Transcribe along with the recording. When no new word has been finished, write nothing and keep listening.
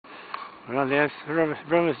Well, there's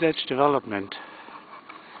River's Edge Development.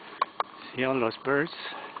 See all those birds?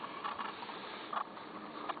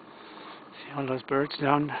 See all those birds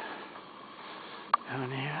down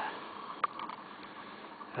here?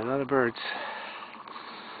 A lot of birds.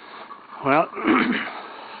 Well,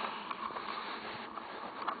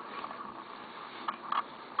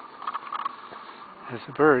 there's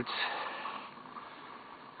the birds.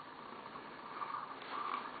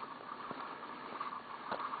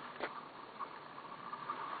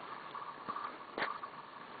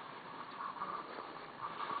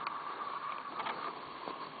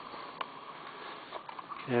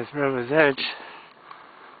 There's River's Edge.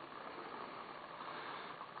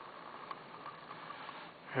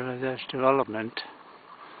 River's Edge Development.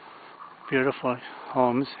 Beautiful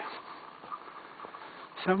homes.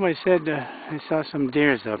 Somebody said they saw some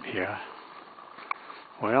deers up here.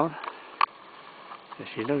 Well, if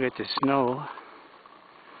you look at the snow,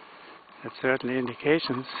 that's certainly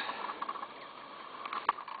indications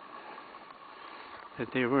that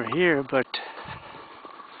they were here, but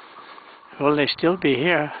will they still be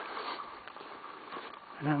here?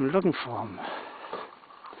 And I'm looking for them.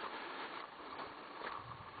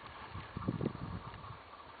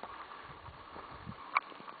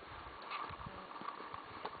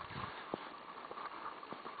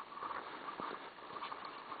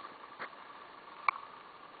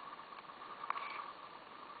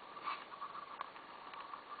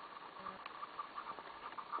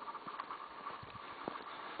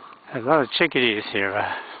 There's a lot of chickadees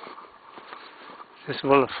here. Just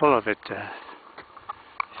full of it.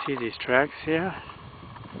 See these tracks here?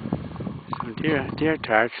 Some deer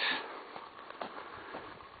tracks.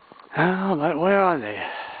 Oh, but where are they?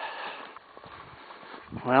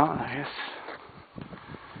 Well, I guess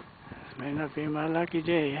this may not be my lucky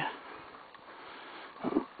day.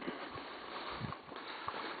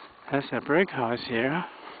 That's a brick house here.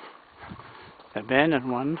 The abandoned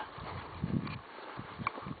one.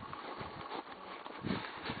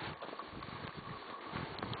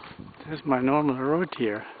 This is my normal road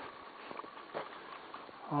here.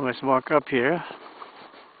 Always walk up here,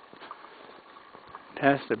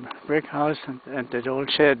 past the brick house and the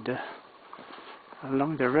old shed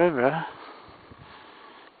along the river.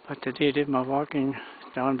 But today I did my walking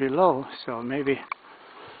down below, so maybe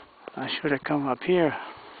I should have come up here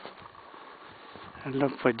and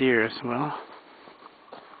looked for deer as well.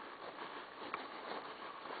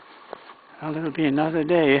 Well, it'll be another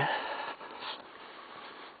day.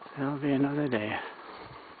 It'll be another day.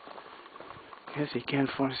 Guess you can't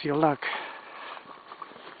force your luck.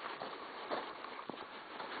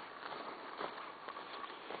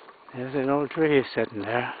 There's an old tree sitting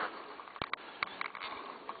there.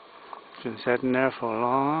 It's been sitting there for a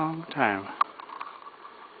long time.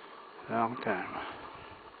 Long time.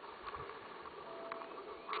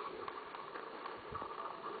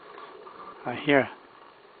 I hear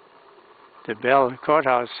the bell of the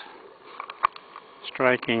courthouse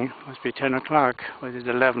striking. Must be 10 o'clock, but it's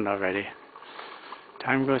 11 already.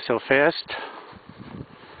 Time goes so fast.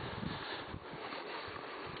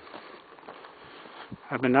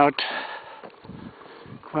 I've been out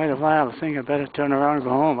quite a while. I think I better turn around and go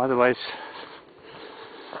home, otherwise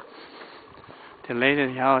the lady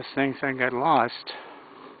in the house thinks I got lost.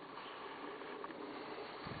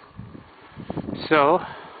 So,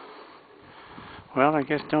 well, I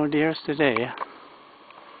guess no deers today.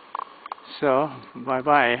 So,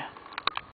 bye-bye.